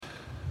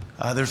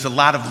There's a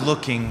lot of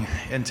looking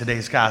in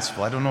today's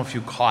gospel. I don't know if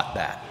you caught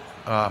that.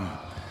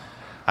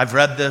 I've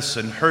read this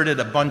and heard it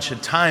a bunch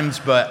of times,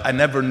 but I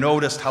never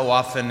noticed how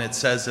often it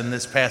says in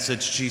this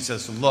passage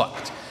Jesus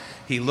looked.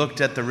 He looked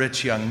at the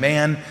rich young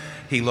man,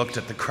 he looked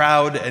at the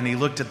crowd, and he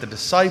looked at the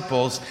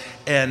disciples,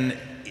 and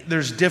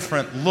there's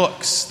different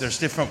looks. There's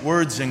different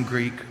words in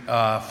Greek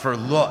for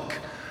look.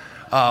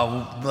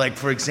 Like,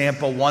 for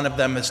example, one of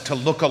them is to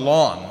look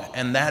along,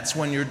 and that's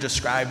when you're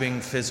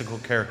describing physical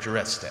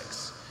characteristics.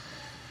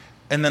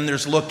 And then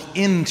there's look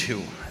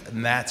into,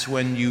 and that's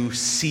when you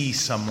see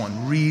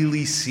someone,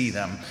 really see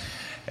them.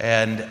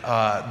 And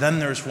then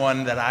there's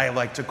one that I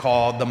like to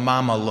call the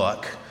mama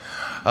look.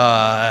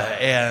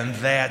 And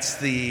that's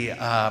the,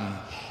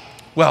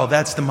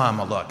 that's the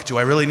mama look. Do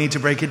I really need to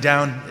break it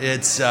down?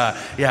 It's,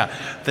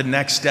 the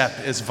next step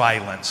is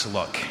violence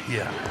look.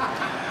 Yeah.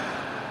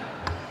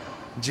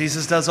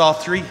 Jesus does all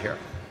three here.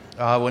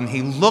 When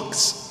he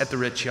looks at the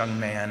rich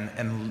young man,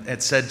 and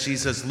it said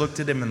Jesus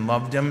looked at him and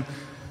loved him,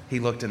 he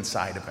looked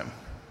inside of him.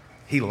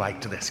 He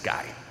liked this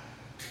guy.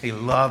 He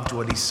loved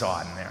what he saw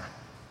in there.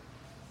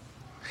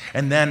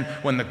 And then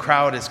when the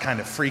crowd is kind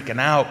of freaking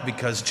out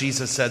because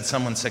Jesus said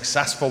someone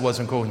successful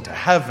wasn't going to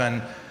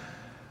heaven,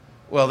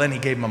 well, then he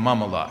gave him a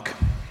mama look.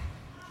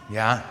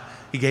 Yeah?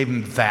 He gave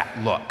him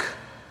that look.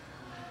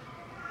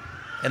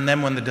 And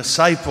then when the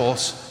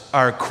disciples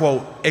are,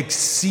 quote,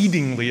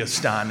 exceedingly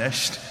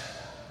astonished,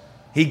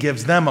 he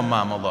gives them a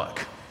mama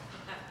look.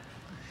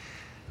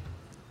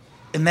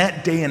 In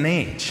that day and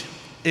age,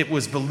 it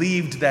was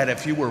believed that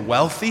if you were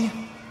wealthy,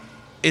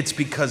 it's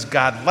because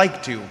God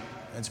liked you.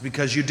 It's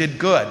because you did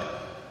good.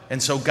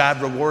 And so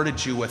God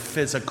rewarded you with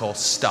physical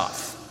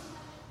stuff.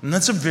 And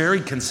that's a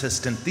very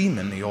consistent theme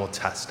in the Old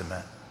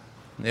Testament.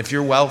 If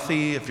you're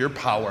wealthy, if you're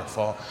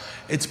powerful,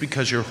 it's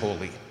because you're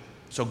holy.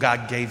 So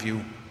God gave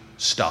you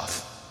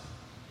stuff.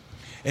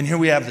 And here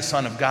we have the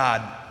Son of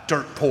God,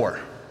 dirt poor.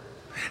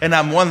 And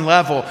on one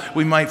level,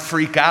 we might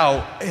freak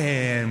out,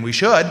 and we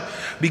should,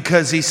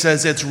 because he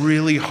says it's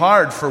really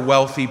hard for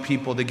wealthy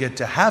people to get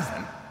to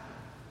heaven.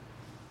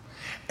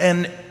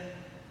 And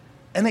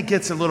it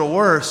gets a little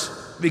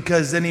worse,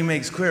 because then he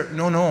makes clear,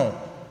 no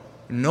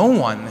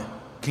one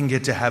can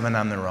get to heaven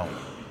on their own.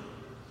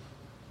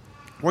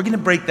 We're going to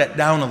break that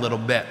down a little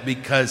bit,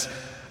 because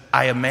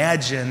I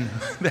imagine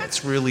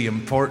that's really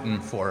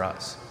important for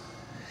us.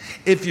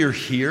 If you're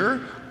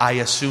here, I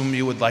assume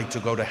you would like to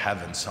go to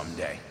heaven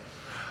someday.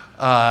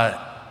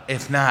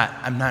 If not,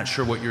 I'm not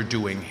sure what you're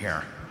doing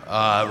here.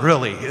 But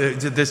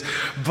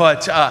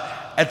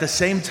at the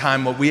same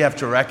time, what we have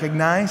to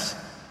recognize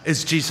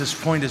is Jesus'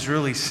 point is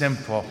really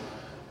simple.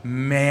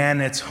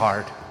 Man, it's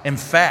hard. In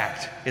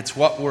fact, it's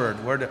what word?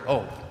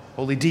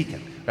 Holy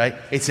deacon, right?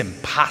 It's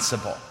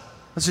impossible.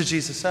 That's what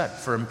Jesus said.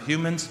 For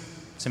humans,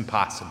 it's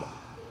impossible.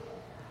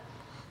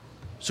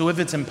 So if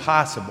it's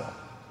impossible,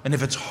 and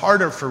if it's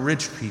harder for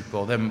rich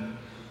people, then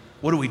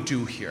what do we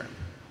do here?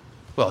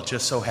 Well, it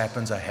just so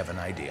happens I have an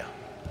idea.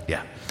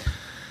 Yeah.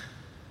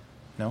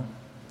 No? All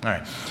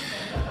right.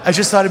 I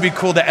just thought it'd be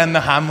cool to end the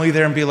homily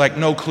there and be like,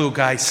 no clue,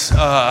 guys.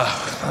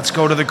 Let's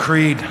go to the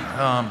creed.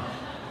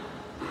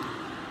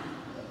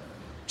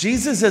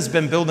 Jesus has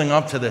been building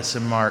up to this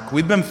in Mark.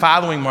 We've been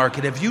following Mark.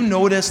 And have you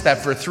noticed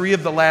that for 3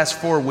 of the last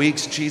 4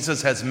 weeks,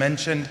 Jesus has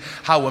mentioned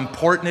how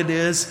important it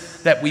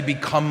is that we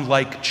become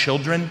like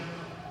children?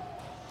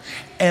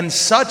 And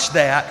such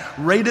that,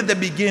 right at the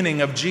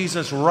beginning of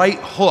Jesus' right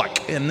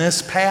hook in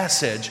this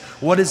passage,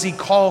 what does he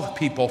call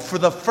people for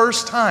the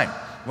first time?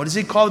 What does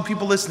he call the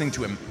people listening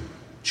to him?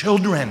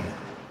 Children.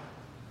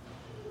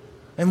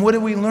 And what do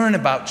we learn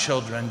about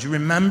children? Do you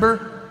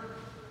remember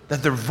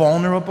that they're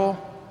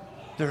vulnerable?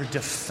 They're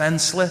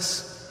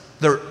defenseless.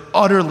 They're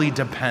utterly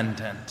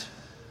dependent.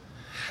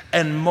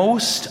 And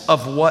most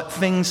of what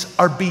things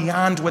are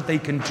beyond what they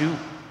can do.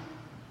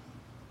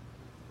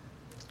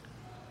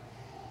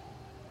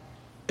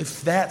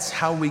 If that's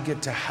how we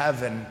get to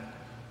heaven,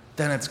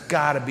 then it's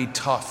got to be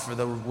tough for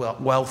the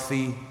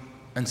wealthy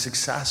and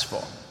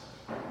successful,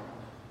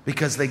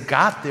 because they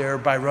got there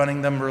by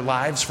running their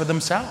lives for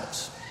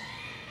themselves.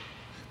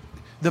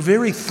 The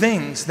very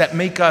things that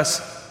make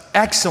us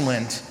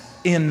excellent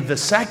in the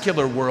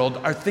secular world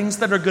are things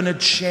that are going to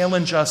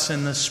challenge us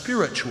in the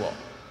spiritual,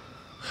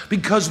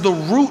 because the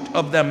root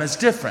of them is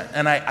different.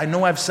 And I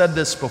know I've said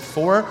this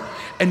before,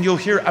 and you'll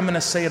hear I'm going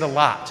to say it a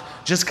lot,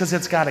 just because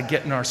it's got to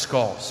get in our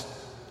skulls.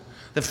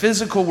 The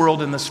physical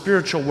world and the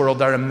spiritual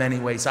world are in many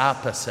ways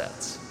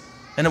opposites.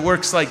 And it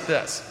works like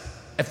this.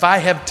 If I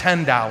have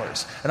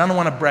 $10, and I don't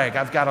want to brag,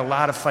 I've got a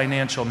lot of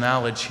financial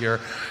knowledge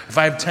here. If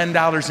I have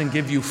 $10 and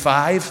give you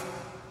 5,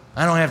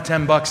 I don't have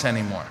 $10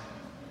 anymore.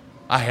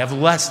 I have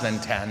less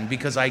than 10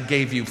 because I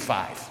gave you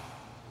 5.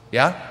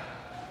 Yeah?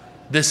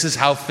 This is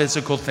how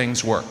physical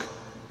things work.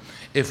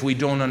 If we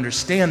don't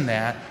understand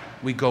that,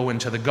 we go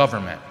into the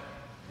government.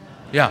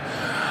 Yeah.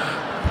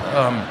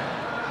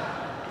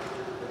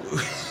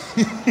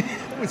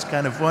 It's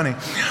kind of funny.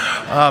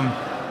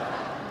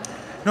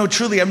 No,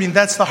 truly, I mean,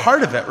 that's the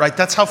heart of it, right?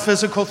 That's how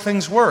physical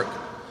things work.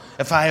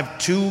 If I have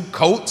 2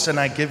 coats and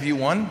I give you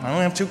one, I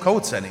don't have 2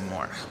 coats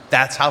anymore.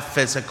 That's how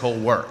physical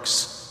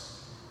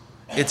works.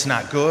 It's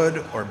not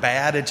good or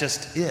bad, it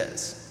just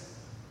is.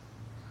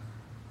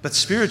 But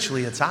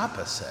spiritually, it's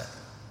opposite.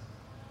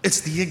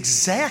 It's the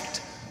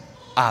exact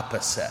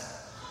opposite.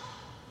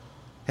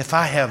 If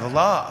I have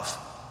love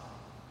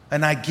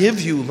and I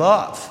give you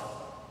love,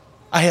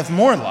 I have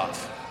more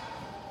love.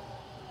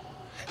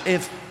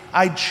 If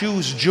I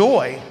choose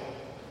joy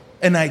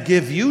and I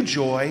give you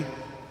joy,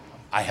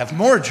 I have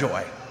more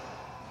joy.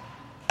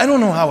 I don't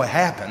know how it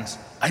happens.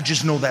 I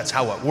just know that's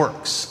how it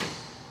works.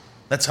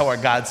 That's how our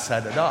God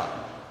set it up.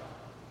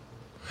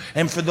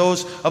 And for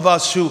those of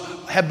us who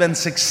have been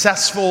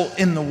successful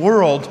in the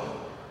world,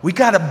 we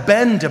got to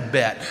bend a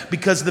bit,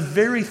 because the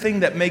very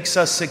thing that makes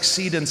us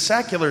succeed in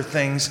secular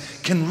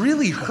things can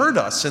really hurt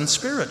us in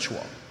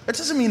spiritual. That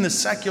doesn't mean the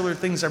secular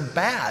things are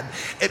bad.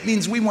 It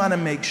means we want to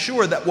make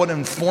sure that what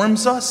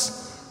informs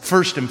us,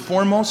 first and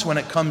foremost, when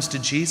it comes to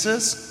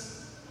Jesus,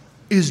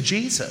 is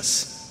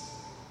Jesus,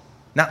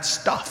 not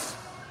stuff.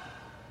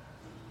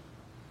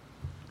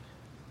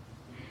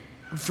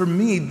 For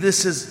me,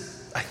 this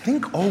has, I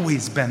think,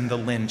 always been the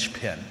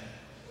linchpin.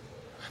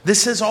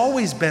 This has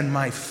always been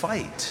my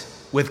fight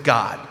with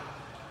God,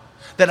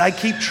 that I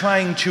keep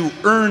trying to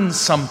earn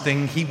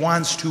something He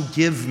wants to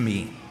give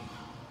me.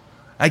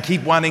 I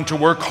keep wanting to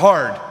work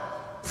hard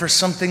for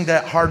something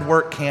that hard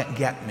work can't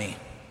get me.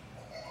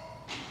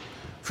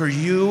 For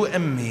you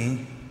and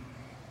me,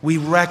 we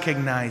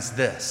recognize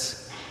this.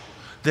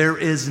 There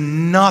is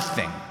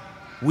nothing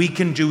we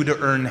can do to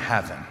earn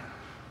heaven.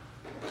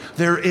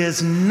 There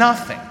is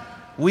nothing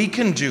we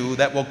can do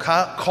that will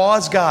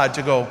cause God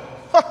to go,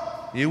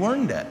 you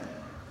earned it.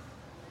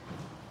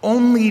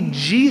 Only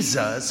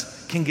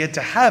Jesus can get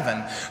to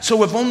heaven.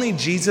 So if only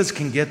Jesus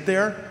can get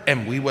there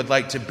and we would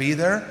like to be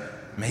there,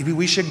 maybe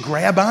we should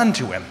grab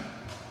onto Him.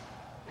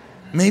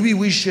 Maybe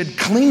we should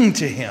cling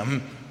to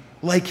Him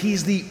like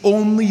He's the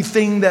only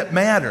thing that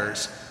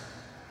matters.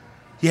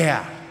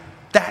 Yeah,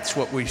 that's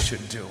what we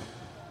should do.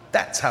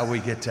 That's how we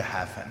get to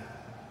heaven.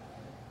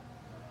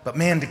 But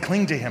man, to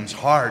cling to Him's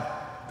hard,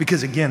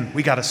 because again,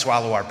 we got to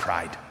swallow our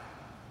pride.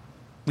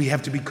 We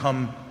have to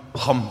become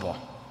humble.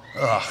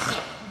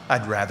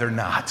 I'd rather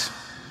not.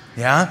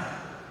 Yeah?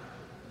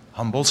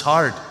 Humble's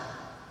hard.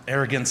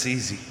 Arrogance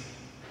easy.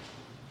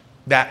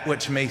 That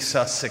which makes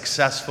us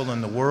successful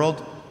in the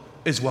world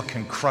is what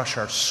can crush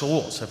our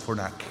souls if we're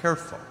not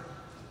careful.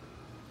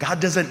 God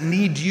doesn't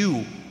need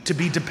you to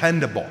be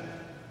dependable.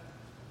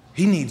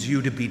 He needs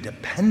you to be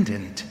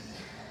dependent.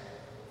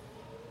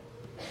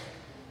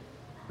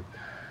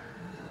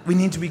 We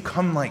need to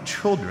become like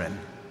children.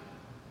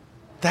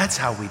 That's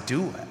how we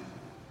do it.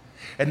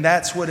 And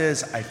that's what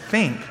is, I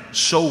think,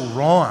 so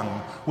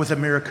wrong with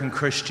American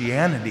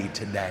Christianity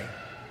today.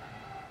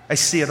 I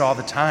see it all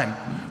the time.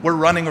 We're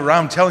running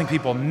around telling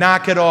people,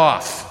 knock it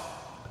off.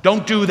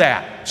 Don't do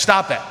that.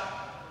 Stop it.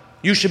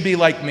 You should be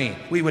like me.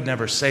 We would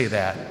never say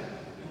that,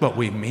 but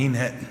we mean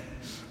it.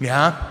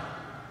 Yeah?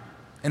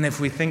 And if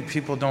we think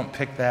people don't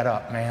pick that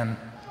up, man,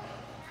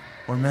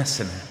 we're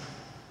missing it.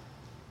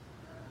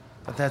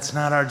 But that's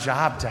not our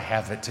job to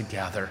have it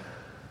together.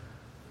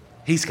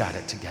 He's got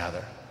it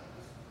together.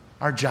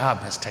 Our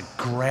job is to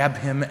grab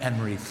Him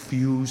and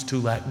refuse to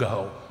let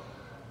go.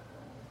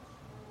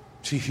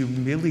 To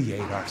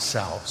humiliate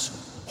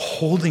ourselves,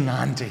 holding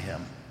on to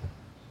Him.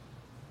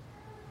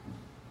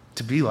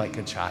 To be like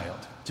a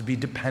child, to be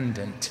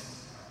dependent,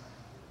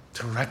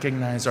 to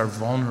recognize our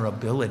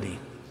vulnerability.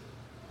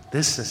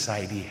 This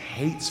society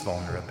hates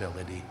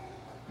vulnerability.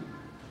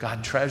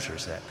 God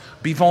treasures it.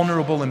 Be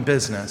vulnerable in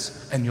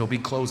business, and you'll be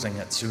closing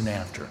it soon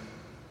after.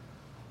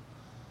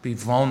 Be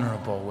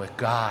vulnerable with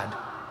God,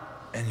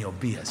 and you'll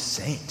be a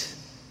saint.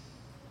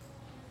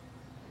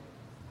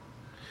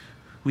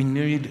 We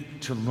need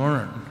to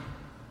learn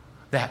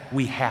that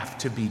we have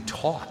to be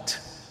taught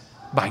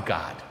by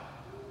God.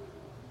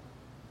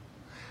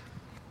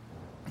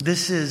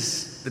 This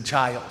is the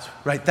child,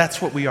 right?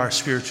 That's what we are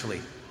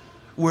spiritually.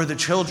 We're the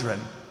children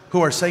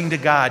who are saying to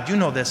God, you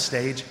know this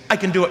stage, I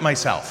can do it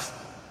myself.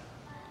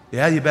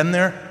 Yeah, you been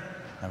there?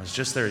 I was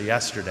just there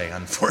yesterday,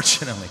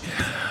 unfortunately.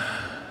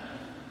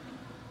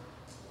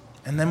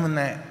 And then when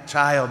that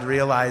child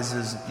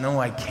realizes, no,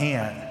 I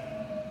can't,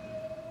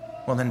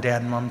 well, then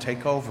Dad and Mom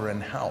take over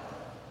and help.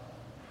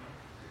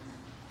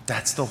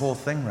 That's the whole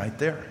thing right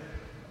there.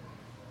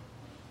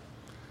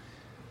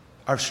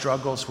 Our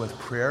struggles with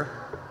prayer,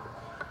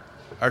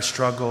 our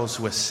struggles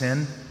with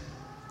sin,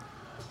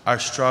 our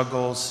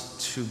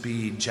struggles to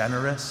be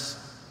generous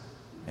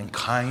and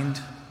kind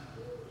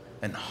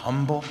and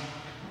humble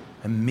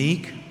and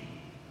meek,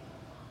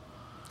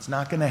 it's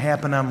not going to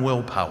happen on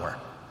willpower.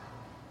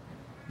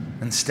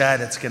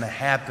 Instead, it's going to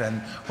happen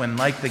when,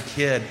 like the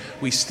kid,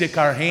 we stick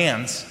our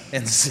hands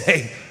and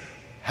say,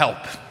 help.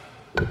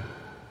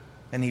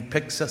 And He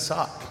picks us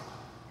up.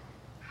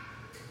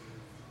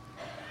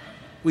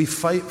 We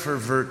fight for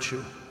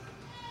virtue.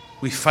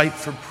 We fight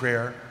for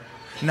prayer,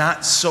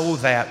 not so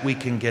that we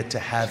can get to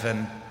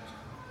heaven,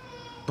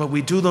 but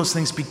we do those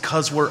things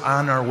because we're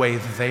on our way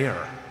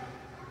there.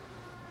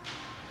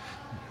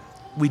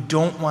 We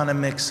don't want to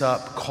mix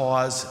up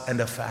cause and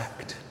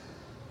effect.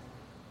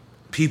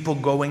 People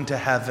going to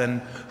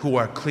heaven who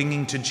are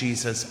clinging to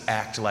Jesus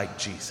act like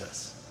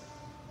Jesus.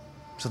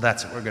 So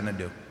that's what we're going to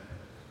do.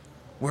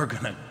 We're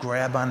going to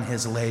grab on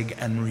his leg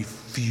and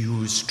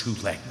refuse to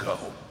let go.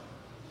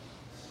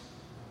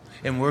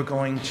 And we're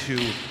going to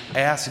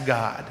ask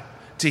God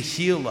to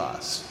heal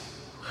us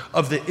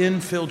of the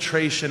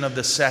infiltration of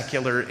the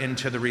secular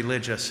into the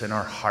religious in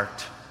our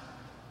heart.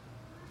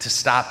 To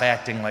stop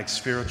acting like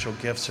spiritual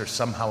gifts are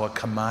somehow a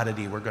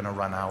commodity we're going to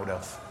run out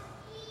of.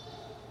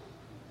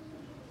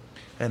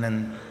 And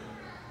then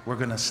we're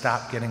going to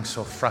stop getting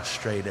so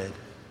frustrated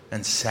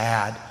and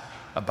sad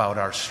about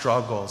our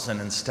struggles, and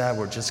instead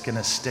we're just going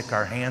to stick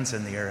our hands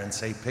in the air and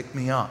say, pick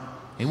me up.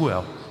 He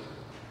will.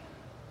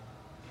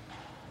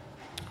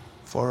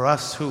 For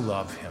us who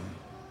love him,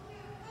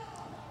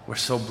 we're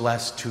so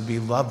blessed to be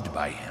loved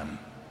by him.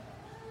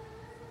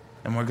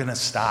 And we're going to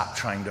stop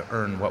trying to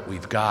earn what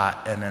we've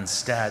got and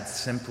instead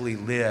simply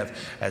live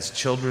as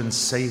children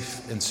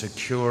safe and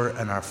secure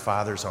in our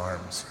Father's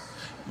arms.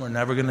 We're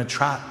never going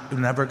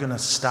to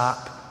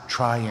stop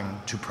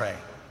trying to pray,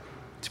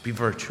 to be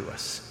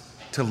virtuous,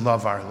 to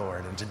love our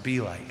Lord and to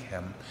be like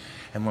him.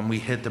 And when we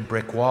hit the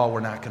brick wall, we're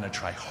not going to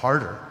try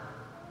harder.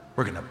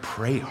 We're going to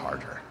pray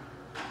harder.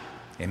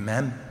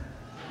 Amen?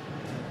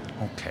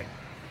 Okay.